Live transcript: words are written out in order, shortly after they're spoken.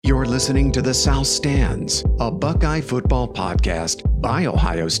You're listening to The South Stands, a Buckeye football podcast by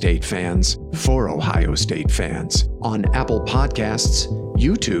Ohio State fans for Ohio State fans on Apple Podcasts,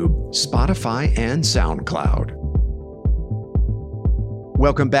 YouTube, Spotify, and SoundCloud.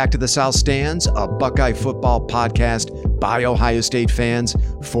 Welcome back to The South Stands, a Buckeye football podcast by Ohio State fans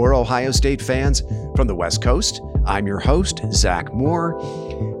for Ohio State fans from the West Coast. I'm your host, Zach Moore.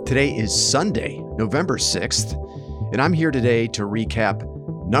 Today is Sunday, November 6th, and I'm here today to recap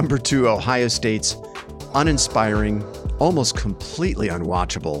number 2 Ohio State's uninspiring, almost completely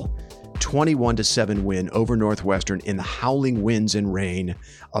unwatchable 21-7 win over Northwestern in the howling winds and rain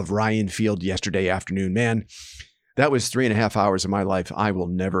of Ryan Field yesterday afternoon. Man, that was 3.5 hours of my life I will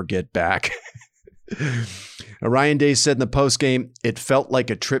never get back. Ryan Day said in the postgame, it felt like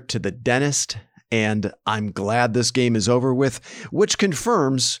a trip to the dentist, and I'm glad this game is over with, which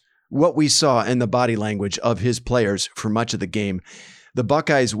confirms what we saw in the body language of his players for much of the game. The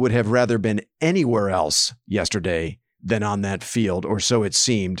Buckeyes would have rather been anywhere else yesterday than on that field, or so it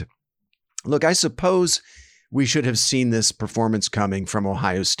seemed. Look, I suppose we should have seen this performance coming from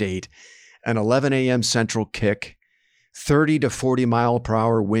Ohio State. An 11 a.m. Central kick, 30 to 40 mile per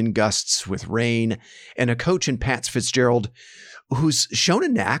hour wind gusts with rain, and a coach in Pat Fitzgerald who's shown a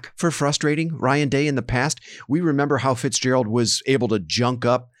knack for frustrating Ryan Day in the past. We remember how Fitzgerald was able to junk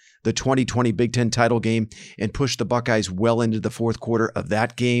up the 2020 Big Ten title game and push the Buckeyes well into the fourth quarter of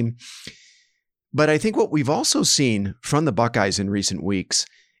that game. But I think what we've also seen from the Buckeyes in recent weeks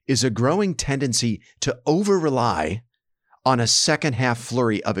is a growing tendency to over-rely on a second half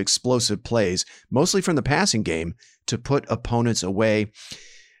flurry of explosive plays, mostly from the passing game, to put opponents away.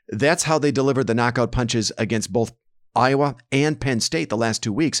 That's how they delivered the knockout punches against both Iowa and Penn State the last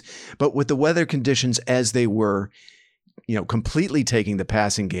 2 weeks. But with the weather conditions as they were, completely taking the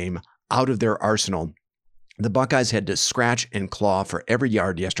passing game out of their arsenal, the Buckeyes had to scratch and claw for every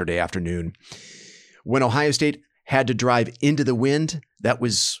yard yesterday afternoon. When Ohio State had to drive into the wind, that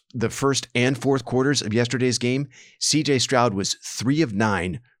was the first and fourth quarters of yesterday's game, C.J. Stroud was 3 of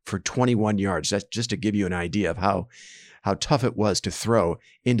 9 for 21 yards. That's just to give you an idea of how tough it was to throw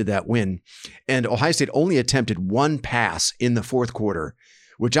into that wind. And Ohio State only attempted one pass in the fourth quarter,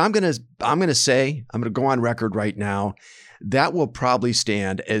 which I'm going to go on record right now. That will probably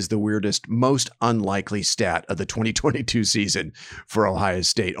stand as the weirdest, most unlikely stat of the 2022 season for Ohio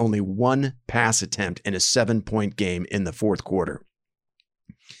State. Only one pass attempt in a 7-point game in the fourth quarter.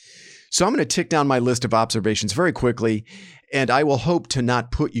 So I'm going to tick down my list of observations very quickly, and I will hope to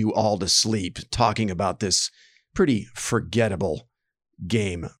not put you all to sleep talking about this pretty forgettable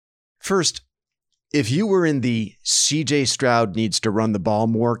game. First, if you were in the C.J. Stroud needs to run the ball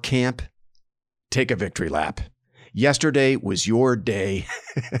more camp, take a victory lap. Yesterday was your day.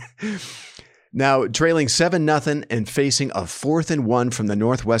 Now, trailing 7-0 and facing a 4th and 1 from the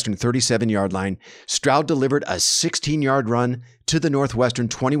Northwestern 37-yard line, Stroud delivered a 16-yard run to the Northwestern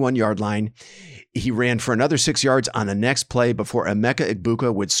 21-yard line. He ran for another 6 yards on the next play before Emeka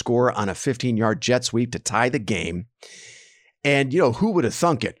Egbuka would score on a 15-yard jet sweep to tie the game. And, who would have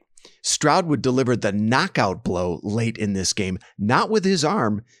thunk it? Stroud would deliver the knockout blow late in this game, not with his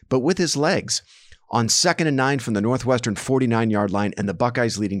arm, but with his legs. On 2nd and 9 from the Northwestern 49-yard line and the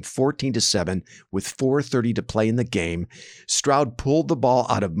Buckeyes leading 14-7 with 4:30 to play in the game, Stroud pulled the ball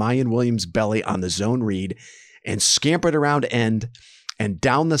out of Mayan Williams' belly on the zone read and scampered around end and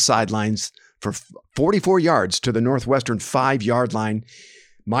down the sidelines for 44 yards to the Northwestern 5-yard line.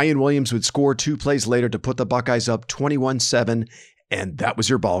 Mayan Williams would score 2 plays later to put the Buckeyes up 21-7, and that was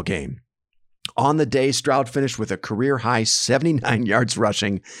your ball game. On the day, Stroud finished with a career-high 79 yards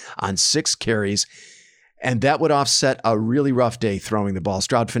rushing on 6 carries, and that would offset a really rough day throwing the ball.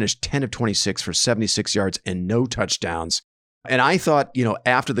 Stroud finished 10 of 26 for 76 yards and no touchdowns. And I thought,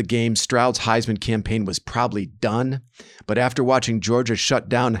 after the game, Stroud's Heisman campaign was probably done. But after watching Georgia shut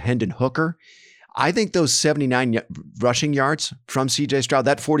down Hendon Hooker, I think those 79 rushing yards from C.J. Stroud,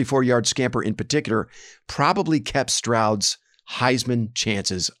 that 44-yard scamper in particular, probably kept Stroud's Heisman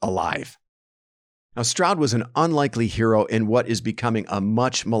chances alive. Now, Stroud was an unlikely hero in what is becoming a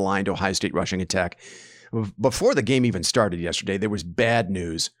much maligned Ohio State rushing attack. Before the game even started yesterday, there was bad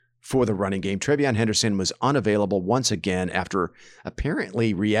news for the running game. Trevion Henderson was unavailable once again after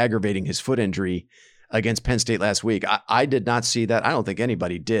apparently re-aggravating his foot injury against Penn State last week. I did not see that. I don't think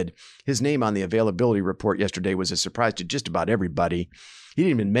anybody did. His name on the availability report yesterday was a surprise to just about everybody. He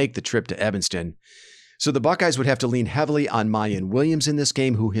didn't even make the trip to Evanston. So the Buckeyes would have to lean heavily on Mayan Williams in this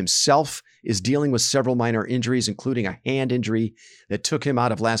game, who himself is dealing with several minor injuries, including a hand injury that took him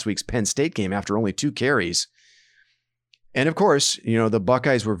out of last week's Penn State game after only 2 carries. And of course, the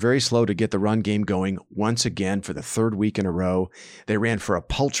Buckeyes were very slow to get the run game going once again for the third week in a row. They ran for a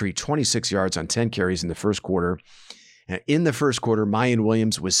paltry 26 yards on 10 carries in the first quarter. In the first quarter, Mayan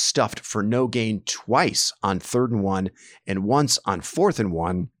Williams was stuffed for no gain twice on 3rd and 1 and once on 4th and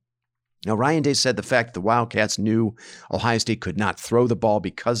 1. Now, Ryan Day said the fact that the Wildcats knew Ohio State could not throw the ball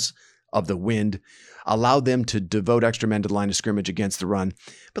because of the wind allowed them to devote extra men to the line of scrimmage against the run.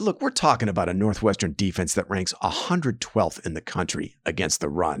 But look, we're talking about a Northwestern defense that ranks 112th in the country against the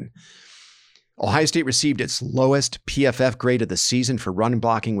run. Ohio State received its lowest PFF grade of the season for run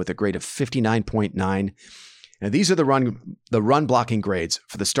blocking with a grade of 59.9. Now, these are the run blocking grades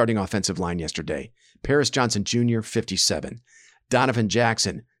for the starting offensive line yesterday. Paris Johnson Jr., 57. Donovan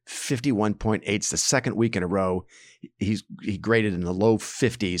Jackson, 51.8. It's the second week in a row. He graded in the low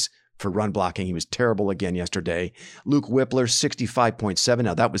 50s for run blocking. He was terrible again yesterday. Luke Whippler, 65.7.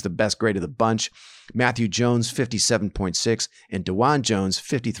 Now, that was the best grade of the bunch. Matthew Jones, 57.6. And DeJuan Jones,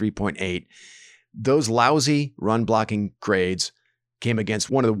 53.8. Those lousy run blocking grades came against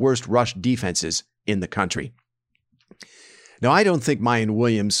one of the worst rush defenses in the country. Now, I don't think Mayan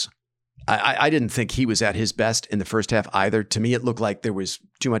Williams, I didn't think he was at his best in the first half either. To me, it looked like there was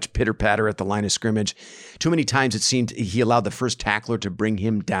too much pitter-patter at the line of scrimmage. Too many times it seemed he allowed the first tackler to bring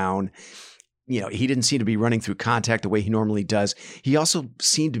him down. He didn't seem to be running through contact the way he normally does. He also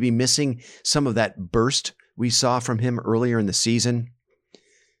seemed to be missing some of that burst we saw from him earlier in the season.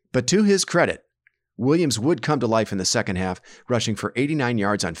 But to his credit, Williams would come to life in the second half, rushing for 89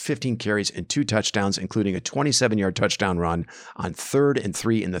 yards on 15 carries and 2 touchdowns, including a 27-yard touchdown run on 3rd and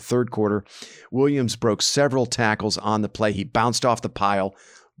 3 in the third quarter. Williams broke several tackles on the play. He bounced off the pile,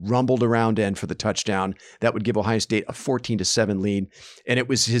 rumbled around end for the touchdown. That would give Ohio State a 14-7 lead, and it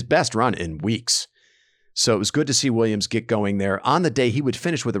was his best run in weeks. So it was good to see Williams get going there. On the day, he would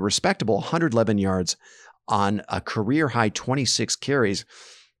finish with a respectable 111 yards on a career-high 26 carries.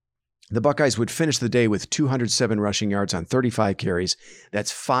 The Buckeyes would finish the day with 207 rushing yards on 35 carries. That's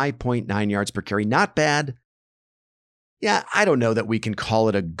 5.9 yards per carry. Not bad. Yeah, I don't know that we can call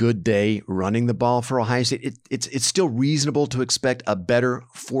it a good day running the ball for Ohio State. It's still reasonable to expect a better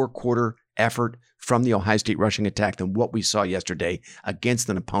four-quarter effort from the Ohio State rushing attack than what we saw yesterday against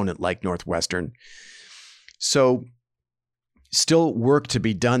an opponent like Northwestern. So still work to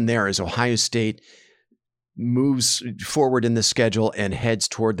be done there as Ohio State moves forward in the schedule and heads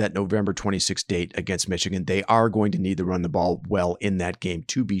toward that November 26th date against Michigan. They are going to need to run the ball well in that game,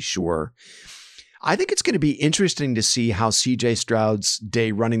 to be sure. I think it's going to be interesting to see how C.J. Stroud's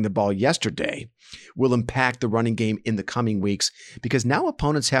day running the ball yesterday will impact the running game in the coming weeks, because now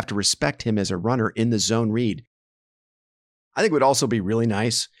opponents have to respect him as a runner in the zone read. I think it would also be really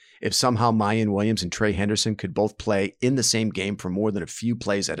nice if somehow Mayan Williams and Trey Henderson could both play in the same game for more than a few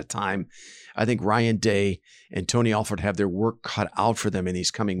plays at a time. I think Ryan Day and Tony Alford have their work cut out for them in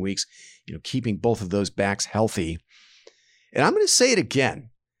these coming weeks, keeping both of those backs healthy. And I'm going to say it again.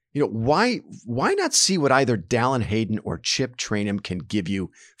 Why not see what either Dallin Hayden or Chip Trainum can give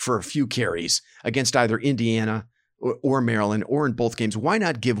you for a few carries against either Indiana or Maryland, or in both games? Why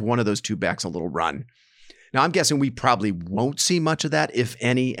not give one of those two backs a little run? Now, I'm guessing we probably won't see much of that, if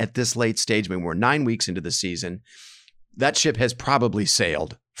any, at this late stage. I mean, we're 9 weeks into the season. That ship has probably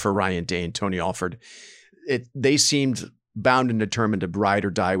sailed for Ryan Day and Tony Alford. They seemed bound and determined to ride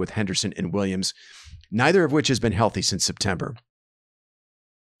or die with Henderson and Williams, neither of which has been healthy since September.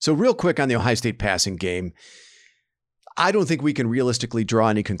 So real quick on the Ohio State passing game, I don't think we can realistically draw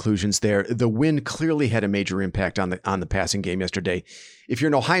any conclusions there. The wind clearly had a major impact on the passing game yesterday. If you're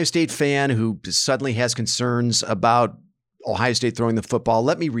an Ohio State fan who suddenly has concerns about Ohio State throwing the football,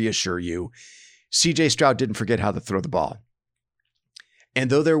 let me reassure you, C.J. Stroud didn't forget how to throw the ball. And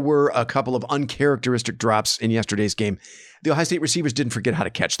though there were a couple of uncharacteristic drops in yesterday's game, the Ohio State receivers didn't forget how to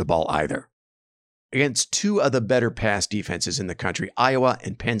catch the ball either. Against two of the better pass defenses in the country, Iowa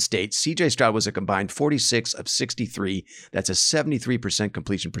and Penn State, C.J. Stroud was a combined 46 of 63. That's a 73%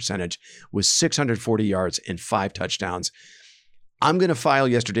 completion percentage with 640 yards and 5 touchdowns. I'm going to file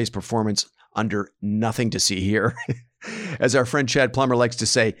yesterday's performance under nothing to see here. As our friend Chad Plummer likes to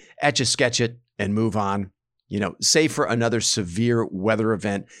say, etch a sketch it and move on. Save for another severe weather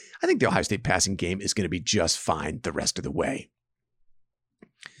event, I think the Ohio State passing game is going to be just fine the rest of the way.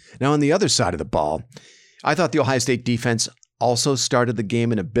 Now, on the other side of the ball, I thought the Ohio State defense also started the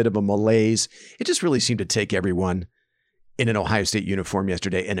game in a bit of a malaise. It just really seemed to take everyone in an Ohio State uniform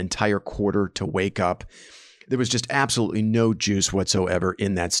yesterday an entire quarter to wake up. There was just absolutely no juice whatsoever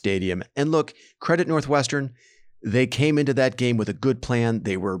in that stadium. And look, credit Northwestern. They came into that game with a good plan.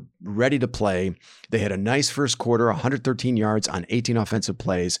 They were ready to play. They had a nice first quarter, 113 yards on 18 offensive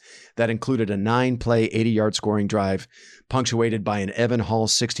plays. That included a 9-play, 80-yard scoring drive, punctuated by an Evan Hall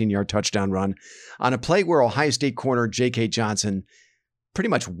 16-yard touchdown run on a play where Ohio State corner J.K. Johnson pretty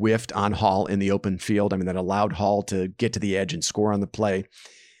much whiffed on Hall in the open field. I mean, that allowed Hall to get to the edge and score on the play.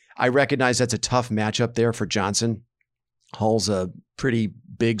 I recognize that's a tough matchup there for Johnson. Hall's a pretty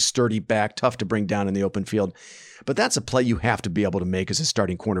big, sturdy back, tough to bring down in the open field. But that's a play you have to be able to make as a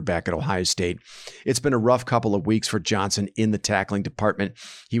starting cornerback at Ohio State. It's been a rough couple of weeks for Johnson in the tackling department.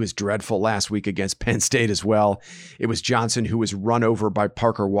 He was dreadful last week against Penn State as well. It was Johnson who was run over by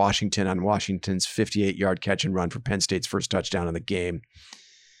Parker Washington on Washington's 58-yard catch and run for Penn State's first touchdown in the game.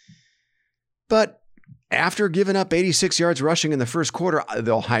 But after giving up 86 yards rushing in the first quarter,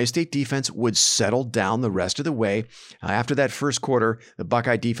 the Ohio State defense would settle down the rest of the way. After that first quarter, the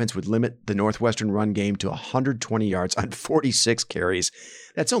Buckeye defense would limit the Northwestern run game to 120 yards on 46 carries.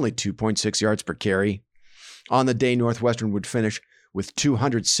 That's only 2.6 yards per carry. On the day, Northwestern would finish with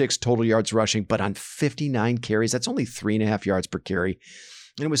 206 total yards rushing, but on 59 carries, that's only 3.5 yards per carry.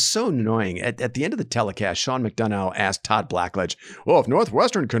 And it was so annoying. At the end of the telecast, Sean McDonough asked Todd Blackledge, well, if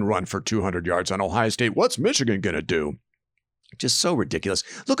Northwestern can run for 200 yards on Ohio State, what's Michigan going to do? Just so ridiculous.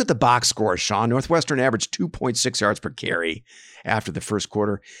 Look at the box score, Sean. Northwestern averaged 2.6 yards per carry after the first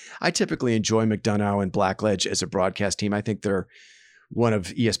quarter. I typically enjoy McDonough and Blackledge as a broadcast team. I think they're one of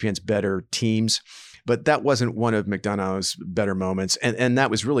ESPN's better teams. But that wasn't one of McDonough's better moments. And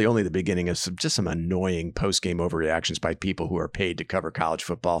that was really only the beginning of some annoying post-game overreactions by people who are paid to cover college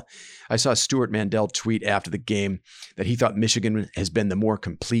football. I saw Stuart Mandel tweet after the game that he thought Michigan has been the more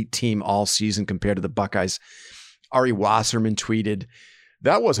complete team all season compared to the Buckeyes. Ari Wasserman tweeted,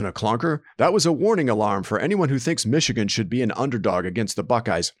 that wasn't a clunker. That was a warning alarm for anyone who thinks Michigan should be an underdog against the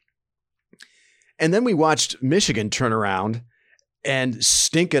Buckeyes. And then we watched Michigan turn around and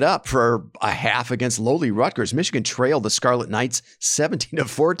stink it up for a half against lowly Rutgers. Michigan trailed the Scarlet Knights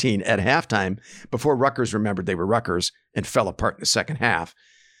 17-14 at halftime before Rutgers remembered they were Rutgers and fell apart in the second half.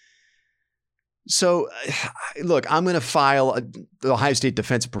 So, look, I'm going to file the Ohio State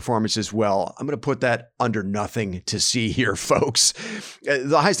defensive performance as well. I'm going to put that under nothing to see here, folks.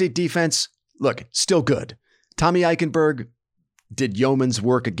 The Ohio State defense, look, still good. Tommy Eichenberg did yeoman's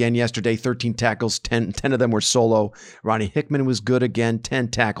work again yesterday, 13 tackles, 10 of them were solo. Ronnie Hickman was good again, 10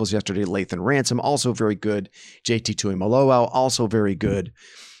 tackles yesterday. Lathan Ransom, also very good. JT Tuimoloau, also very good.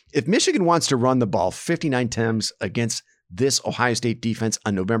 If Michigan wants to run the ball 59 times against this Ohio State defense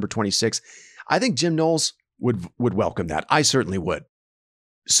on November 26th, I think Jim Knowles would welcome that. I certainly would.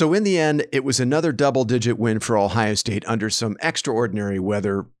 So in the end, it was another double-digit win for Ohio State under some extraordinary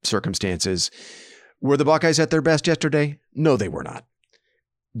weather circumstances. Were the Buckeyes at their best yesterday? No, they were not.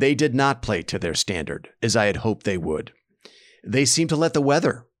 They did not play to their standard, as I had hoped they would. They seemed to let the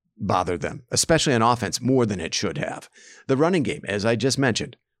weather bother them, especially on offense, more than it should have. The running game, as I just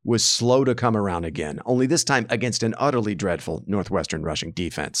mentioned, was slow to come around again, only this time against an utterly dreadful Northwestern rushing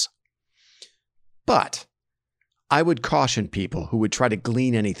defense. But I would caution people who would try to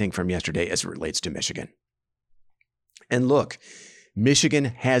glean anything from yesterday as it relates to Michigan. And look, Michigan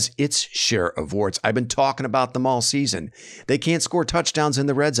has its share of warts. I've been talking about them all season. They can't score touchdowns in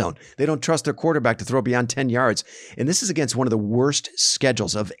the red zone. They don't trust their quarterback to throw beyond 10 yards. And this is against one of the worst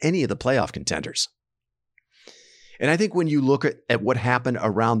schedules of any of the playoff contenders. And I think when you look at what happened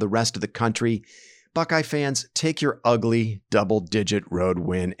around the rest of the country, Buckeye fans, take your ugly double-digit road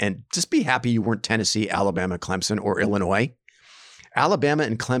win and just be happy you weren't Tennessee, Alabama, Clemson, or Illinois. Alabama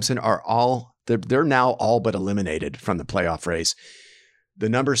and Clemson are they're now all but eliminated from the playoff race. The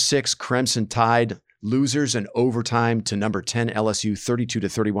number 6 Crimson Tide losers in overtime to number 10 LSU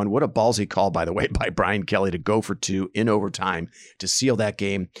 32-31. What a ballsy call, by the way, by Brian Kelly to go for 2 in overtime to seal that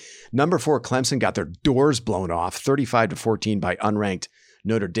game. Number 4 Clemson got their doors blown off 35-14 by unranked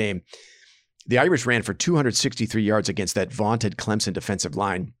Notre Dame. The Irish ran for 263 yards against that vaunted Clemson defensive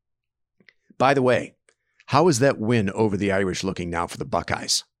line. By the way, how is that win over the Irish looking now for the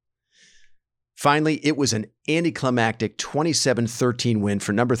Buckeyes? Finally, it was an anticlimactic 27-13 win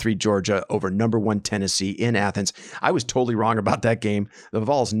for number 3 Georgia over number 1 Tennessee in Athens. I was totally wrong about that game. The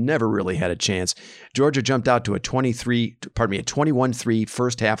Vols never really had a chance. Georgia jumped out to a 21-3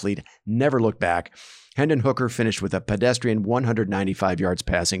 first half lead, never looked back. Hendon Hooker finished with a pedestrian 195 yards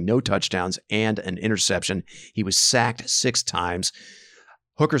passing, no touchdowns, and an interception. He was sacked 6 times.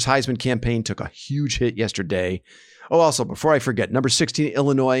 Hooker's Heisman campaign took a huge hit yesterday. Oh, also, before I forget, number 16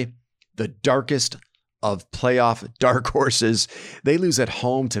 Illinois, the darkest of playoff dark horses. They lose at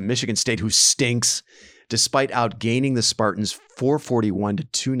home to Michigan State, who stinks, despite outgaining the Spartans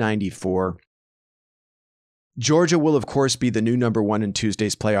 441-294. Georgia will, of course, be the new number 1 in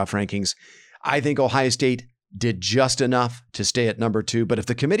Tuesday's playoff rankings. I think Ohio State did just enough to stay at number 2, but if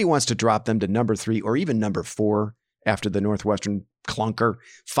the committee wants to drop them to number 3 or even number 4 after the Northwestern clunker,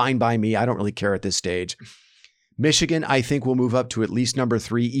 fine by me. I don't really care at this stage. Michigan, I think, will move up to at least number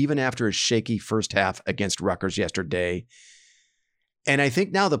 3, even after a shaky first half against Rutgers yesterday. And I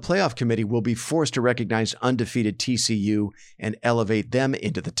think now the playoff committee will be forced to recognize undefeated TCU and elevate them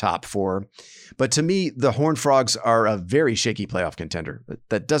into the top 4. But to me, the Horned Frogs are a very shaky playoff contender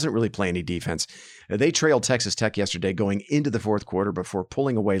that doesn't really play any defense. They trailed Texas Tech yesterday going into the fourth quarter before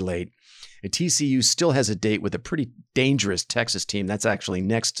pulling away late. And TCU still has a date with a pretty dangerous Texas team. That's actually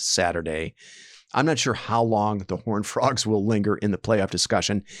next Saturday. I'm not sure how long the Horned Frogs will linger in the playoff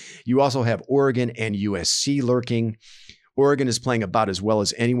discussion. You also have Oregon and USC lurking. Oregon is playing about as well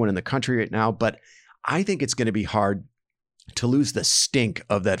as anyone in the country right now, but I think it's going to be hard to lose the stink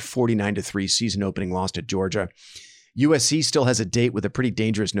of that 49-3 season opening loss to Georgia. USC still has a date with a pretty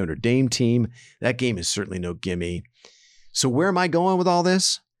dangerous Notre Dame team. That game is certainly no gimme. So where am I going with all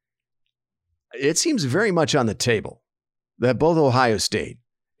this? It seems very much on the table that both Ohio State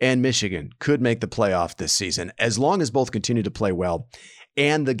and Michigan could make the playoff this season, as long as both continue to play well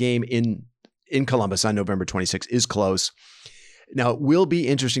and the game in Columbus on November 26th is close. Now, it will be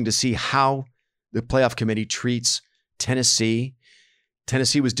interesting to see how the playoff committee treats Tennessee.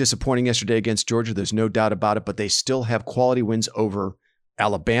 Tennessee was disappointing yesterday against Georgia. There's no doubt about it, but they still have quality wins over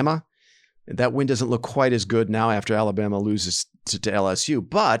Alabama. That win doesn't look quite as good now after Alabama loses to LSU,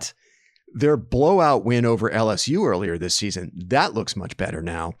 but their blowout win over LSU earlier this season, that looks much better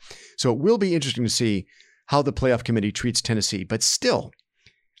now. So it will be interesting to see how the playoff committee treats Tennessee, but still,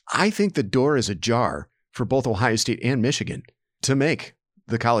 I think the door is ajar for both Ohio State and Michigan to make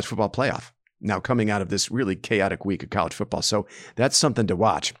the college football playoff now coming out of this really chaotic week of college football. So that's something to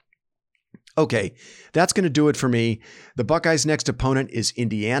watch. Okay, that's going to do it for me. The Buckeyes' next opponent is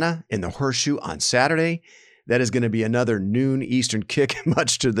Indiana in the Horseshoe on Saturday. That is going to be another noon Eastern kick,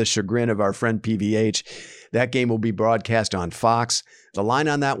 much to the chagrin of our friend PVH. That game will be broadcast on Fox. The line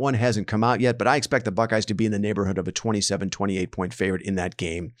on that one hasn't come out yet, but I expect the Buckeyes to be in the neighborhood of a 27-28 point favorite in that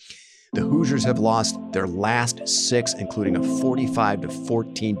game. The Hoosiers have lost their last 6, including a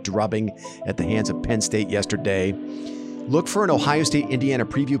 45-14 drubbing at the hands of Penn State yesterday. Look for an Ohio State-Indiana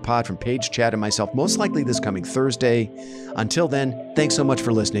preview pod from Paige, Chad, and myself, most likely this coming Thursday. Until then, thanks so much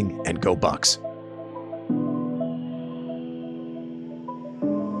for listening, and go Bucks.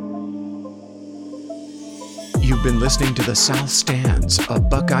 You've been listening to The South Stands, a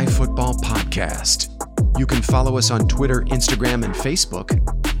Buckeye football podcast. You can follow us on Twitter, Instagram, and Facebook,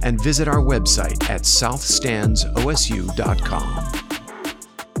 and visit our website at southstandsosu.com.